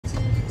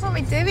What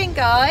are we doing,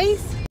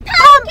 guys?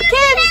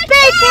 Pumpkin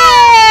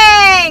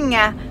picking!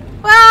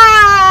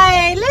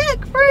 Wow!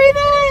 Look through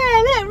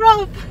there! Look,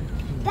 Rob!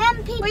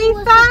 We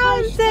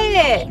found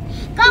it!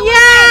 Yay!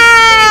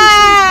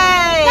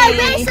 No,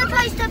 we're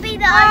supposed to be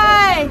the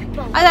only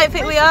people. I don't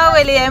think we are,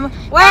 William.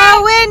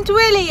 Whirlwind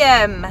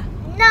William!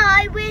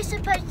 No, we're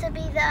supposed to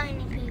be the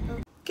only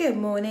people. Good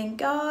morning,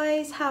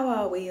 guys. How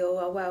are we all,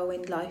 our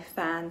Whirlwind Life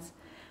fans?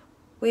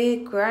 We're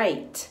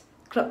great.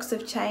 Clocks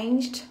have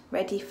changed,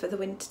 ready for the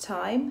winter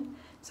time.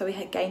 So we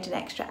had gained an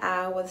extra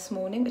hour this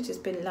morning, which has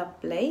been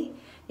lovely.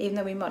 Even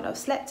though we might not have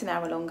slept an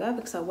hour longer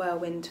because our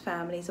Whirlwind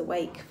family's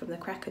awake from the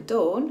crack of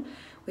dawn,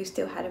 we've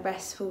still had a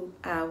restful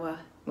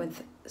hour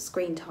with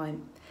screen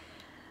time.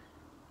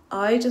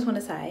 I just want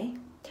to say,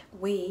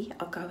 we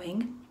are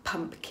going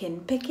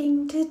pumpkin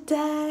picking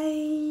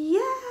today.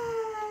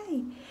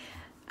 Yay!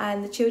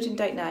 And the children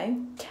don't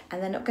know,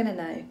 and they're not going to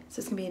know. So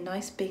it's going to be a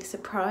nice big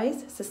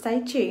surprise. So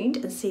stay tuned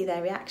and see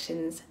their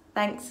reactions.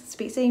 Thanks.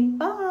 Speak soon.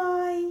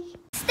 Bye.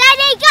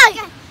 Steady,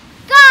 go!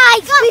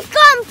 Guys, we've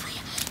gone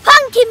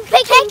pumpkin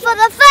picking for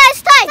the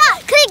first time.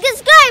 Click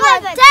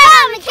subscribe and turn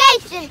on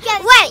notifications.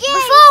 Wait,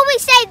 before we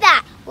say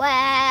that,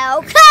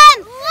 welcome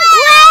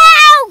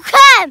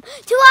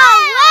to our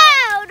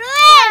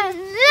Whirlwind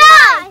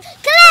Life.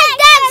 Click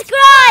that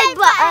subscribe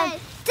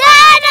button.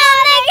 Turn on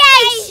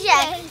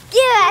notifications.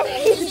 Give us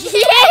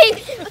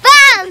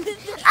thumbs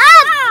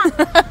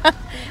up.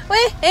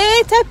 We're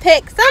here to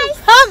pick some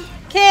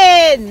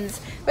pumpkins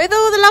with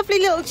all the lovely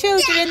little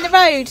children in the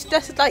road.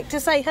 Just like to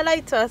say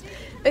hello to us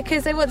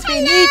because they want to be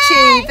on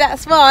YouTube.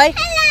 That's why.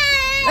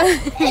 Hello,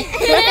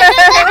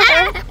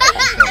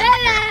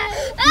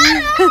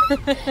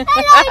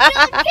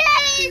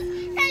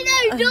 donkeys.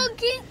 Hello,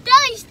 donkeys.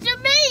 Nice to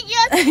meet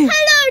you.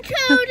 Hello,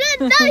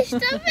 children. Nice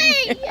to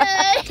meet you.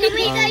 Can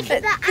we go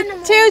to the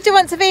animal? Children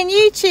want to be in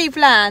YouTube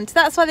land.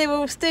 That's why they were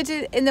all stood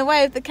in the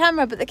way of the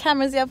camera, but the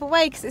camera's the other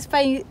way because it's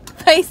facing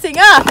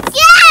us.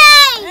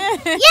 Yay!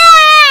 Yay!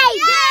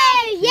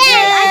 Yay!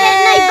 I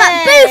don't know, but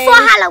boo for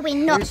Halloween,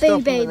 not boo,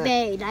 boo,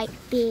 boo. Like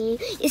boo.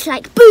 It's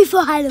like boo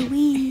for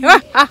Halloween.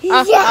 Yeah!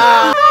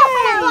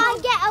 I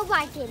get a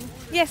wagon.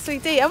 Yes, we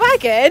do. A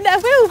wagon? A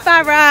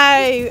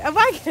wheelbarrow. A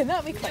wagon.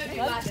 That'll be quite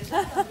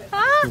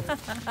fun.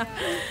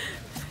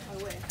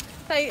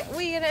 So,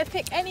 we're going to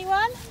pick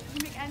anyone?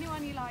 Pick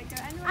anyone you like.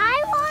 Anyone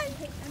I want.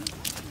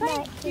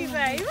 Thank you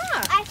very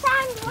much. I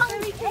found one. So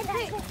we can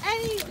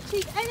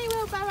choose any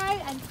wheelbarrow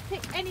and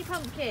pick any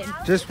pumpkin.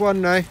 Just one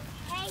now.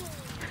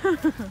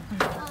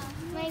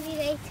 Maybe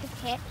they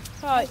took it.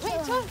 Right,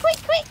 which one? Quick.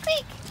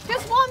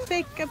 Just one.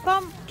 Pick a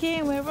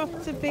pumpkin. We're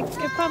off to pick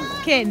a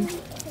pumpkin.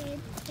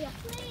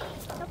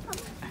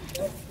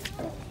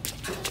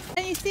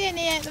 Don't you see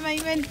any at the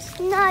moment?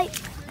 No.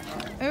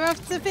 We're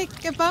off to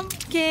pick a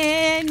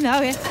pumpkin.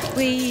 Oh yes,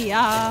 we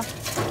are.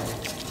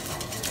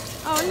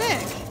 Oh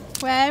look,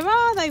 where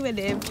are they,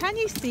 William? Can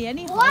you see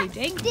any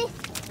hiding? What's this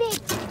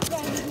big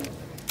thing?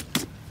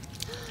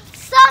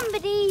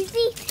 Somebody's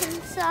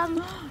eaten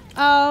some.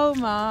 Oh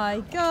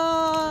my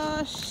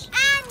gosh.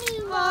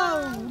 Animal.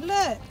 Oh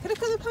look at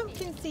the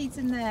pumpkin seeds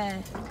in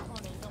there.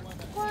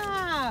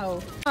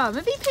 Wow. Oh, have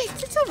you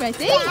picked it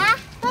already? Yeah.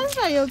 That's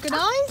very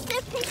organised.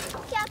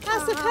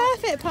 That's a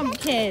perfect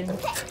pumpkin.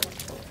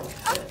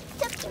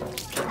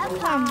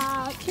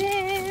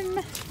 Pumpkin.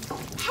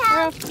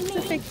 We're off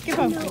to pick a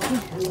pumpkin.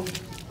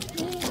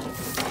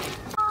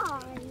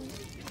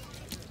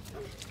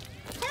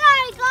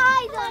 Hello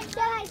guys, I'm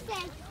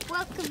Jason.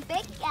 Welcome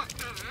back.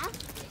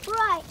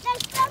 Right,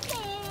 let's come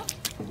here.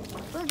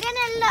 We're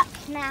gonna look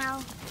now.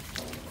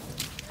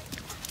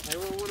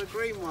 Everyone want a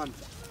green one?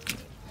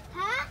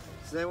 Huh?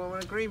 Does anyone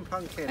want a green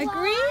pumpkin? A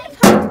green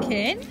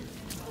pumpkin?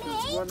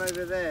 There's one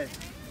over there.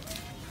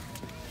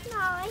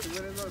 No.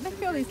 Look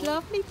at all these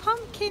lovely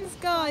pumpkins,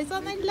 guys.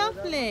 Aren't they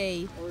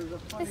lovely?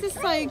 This is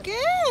so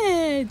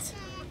good.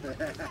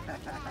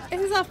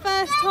 This is our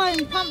first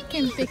time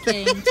pumpkin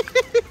picking.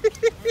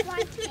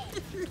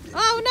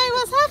 Oh no,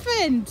 what's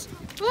happened?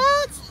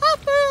 What's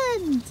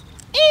happened?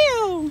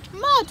 Ew,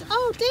 mud.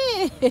 Oh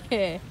dear.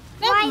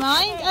 Never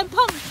mind, a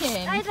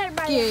pumpkin. I don't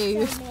mind.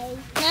 Goo.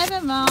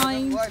 Never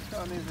mind. Do I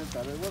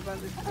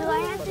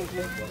have to?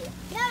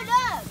 No,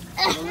 look.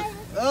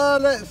 Oh,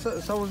 look,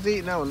 someone's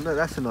eating that one. Look,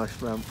 that's a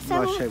nice round,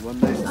 nice shaped one.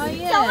 Oh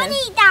yeah. Someone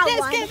eat that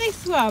Let's one. get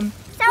this one.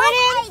 Someone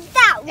eat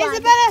that one.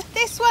 Isabella,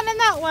 this one and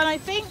that one, I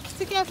think,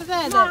 together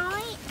there. Look.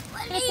 Right.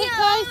 Can I pick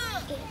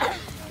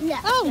those? No.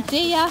 Oh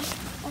dear.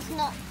 That's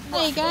not.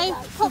 There you go.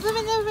 Pop them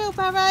in the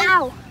wheelbarrow.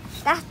 Ow.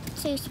 That's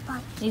too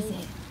spicy. Is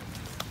it?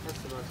 That's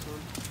a nice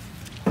one.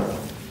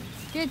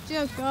 Good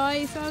job,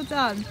 guys. Well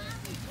done.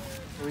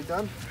 Are we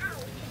done?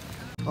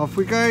 Off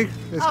we go.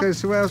 Let's go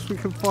see what else we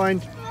can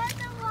find.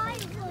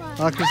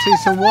 I can see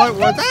some white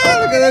ones. Ah,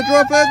 they're going to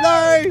drop it.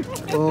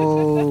 No!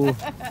 Oh.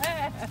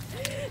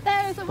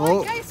 There is a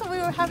white ghost that we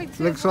were having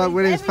to Looks avoid like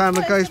William's every found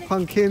the time. ghost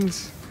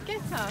pumpkins.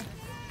 Get her.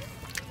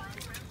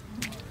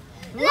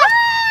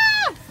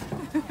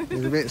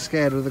 He's a bit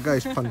scared of the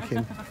ghost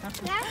pumpkin.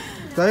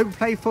 Don't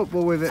play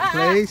football with it,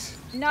 please.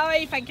 No,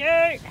 thank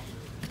you.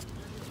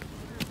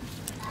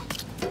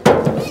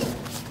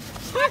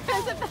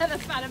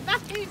 Isabella's found a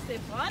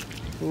massive one.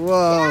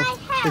 Whoa.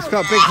 It's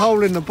got a big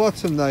hole in the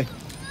bottom though.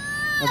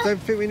 I don't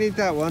think we need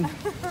that one.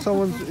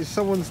 It's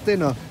someone's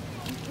dinner.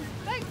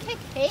 Don't kick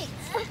it.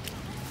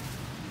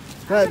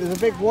 Look, there's a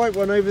big white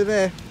one over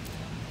there.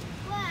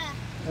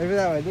 Where? Over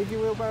that way. Leave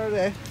your wheelbarrow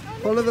there.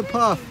 Follow the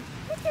path.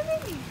 Look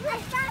at these. I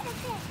found a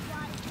big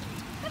one.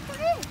 Look at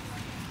this.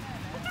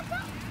 Look at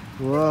that.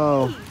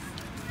 Whoa. Look at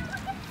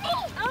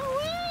this.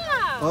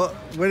 Oh wow. Oh,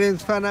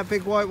 William's found that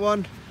big white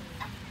one.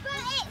 But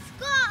it's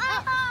got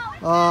a hole.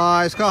 Oh,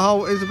 it's got a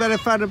hole. Isabella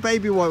found a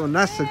baby white one.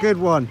 That's a good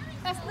one.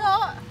 That's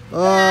not.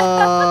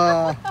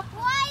 Oh.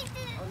 Why is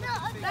it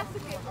not a That's a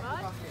good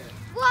one.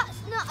 What's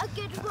not a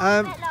good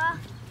one, Bella?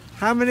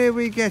 How many are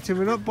we getting?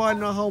 We're not buying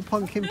the whole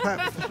pumpkin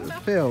pack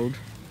field.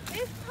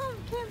 It's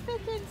pumpkin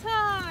picking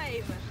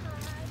time.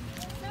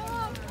 Come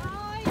on,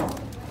 guys.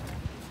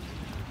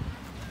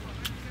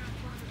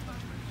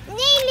 Nearly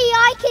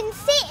I can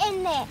sit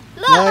in it.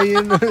 Look. No,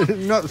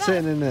 you're not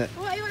sitting in it.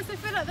 What, he wants to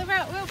fill up the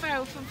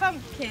wheelbarrow for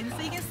pumpkins so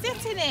you can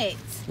sit in it.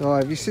 Oh,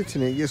 if you sit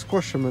in it, you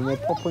squash them and they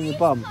pop on your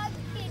bum.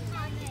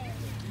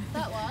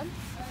 That one.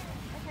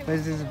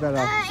 Where's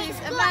Isabella? She's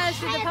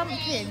emerged with the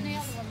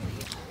pumpkins.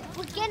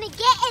 We're gonna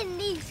get in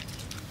these.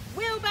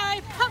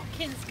 Wheelbarrow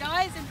pumpkins,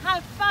 guys, and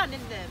have fun in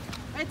them.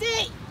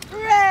 Ready?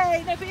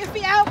 Hooray! No, put your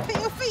feet out, put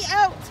your feet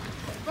out.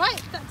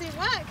 Right, that didn't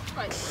work.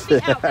 Right,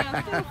 feet out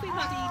now. Still feet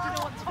muddy, you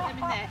don't want to put them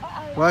in there.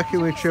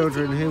 Working with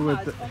children, who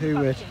would?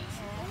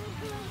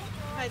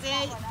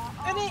 Ready?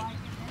 Ready?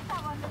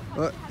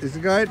 Oh, is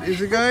it going?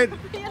 Is it going?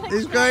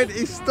 He's going.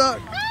 He's stuck.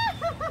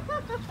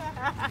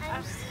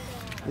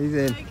 He's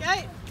in. There we go.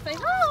 Say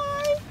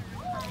hi.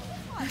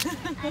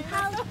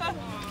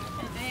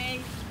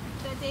 Ready?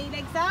 Steady,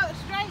 legs out,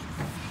 straight.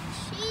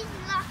 She's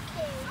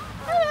lucky.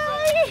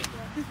 Hello.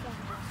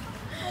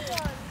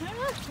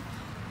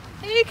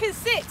 Who can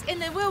sit in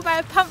the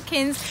wheelbarrow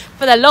pumpkins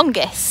for the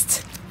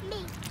longest? Me.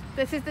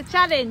 This is the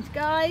challenge,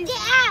 guys.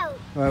 Get out.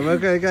 Right, we're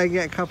going to go and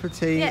get a cup of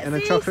tea Yeah, and a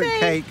see you chocolate soon.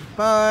 cake.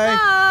 Bye.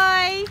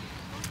 Bye.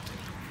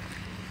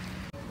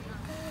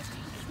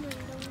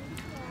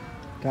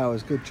 That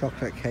was good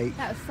chocolate cake.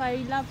 That was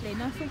so lovely.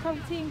 Nice and cold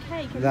tea and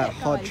cake. isn't That it,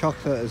 hot guys?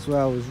 chocolate as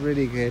well was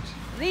really good.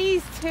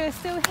 These two are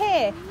still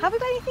here. Have we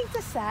got anything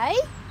to say?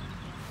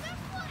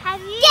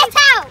 Have you? Get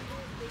out.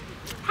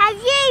 Have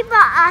you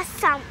bought us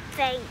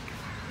something?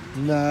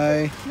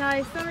 No.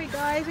 No, sorry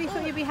guys. We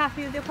thought you'd be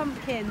happy with your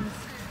pumpkins.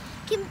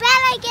 Can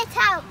Bella get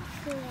out?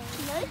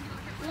 No.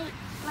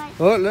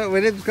 Oh, look,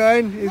 William's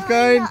going. He's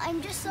going. No,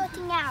 I'm just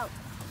sorting out.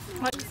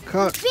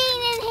 Can't.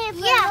 Been in here for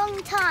a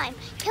long time.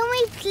 Can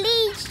we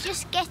please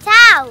just get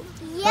out?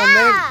 And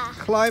then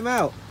climb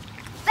out.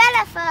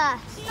 Bella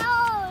first.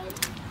 No.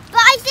 But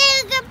I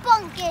did a good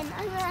pumpkin.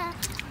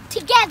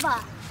 Together.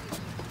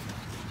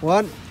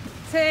 1, 2,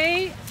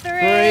 3. 3,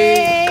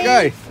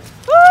 go.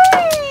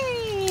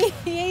 Whee!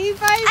 You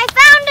both I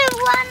found a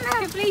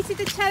one. completed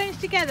the challenge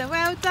together.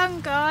 Well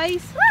done,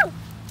 guys. Woo!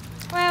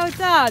 Well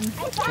done. I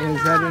found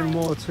He's adding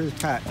more to his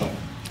pack.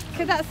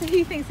 Because that's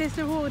who thinks there's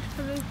the reward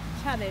for the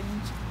challenge.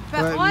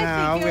 But But I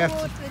now think we your have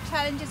reward for the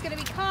challenge is going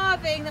to be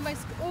carving the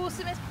most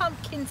awesomest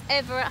pumpkins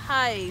ever at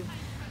home.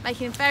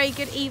 Making very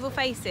good evil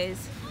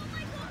faces.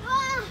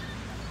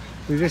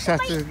 We just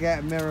have to get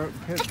a mirror,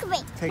 Look at me.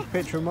 take a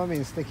picture of Mummy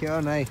and stick it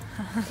on, eh?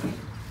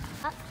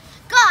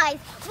 Guys,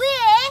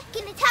 we're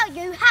going to tell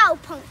you how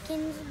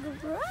pumpkins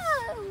grow.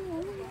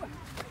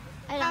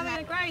 I How don't are they know. going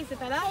to grow,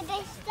 Isabella? So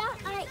they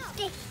start like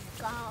this,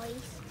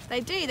 guys. They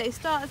do. They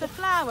start as a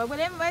flower.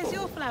 William, where's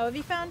your flower? Have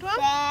you found one?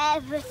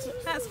 There,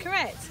 but That's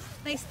correct.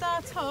 They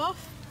start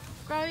off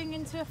growing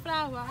into a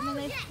flower and then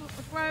they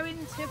grow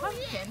into a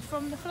pumpkin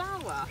from the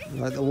flower.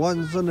 Like the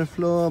ones on the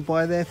floor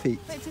by their feet.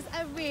 Which is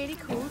a really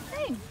cool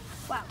thing.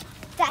 wow,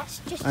 that's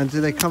just. And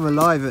do they come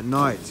alive at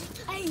night?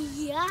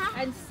 Yeah.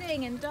 And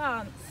sing and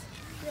dance.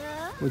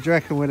 What do you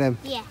reckon with them?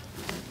 Yeah.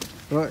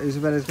 Oh,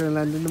 Isabella's going to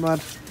land in the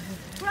mud.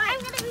 Right,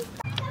 I'm going to be.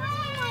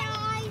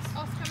 Guys.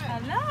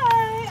 Hello.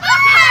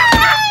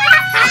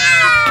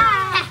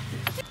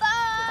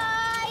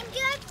 Bye,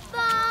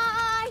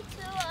 goodbye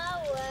to our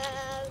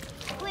world.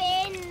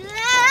 When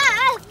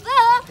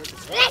love,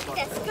 let's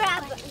just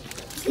grab it.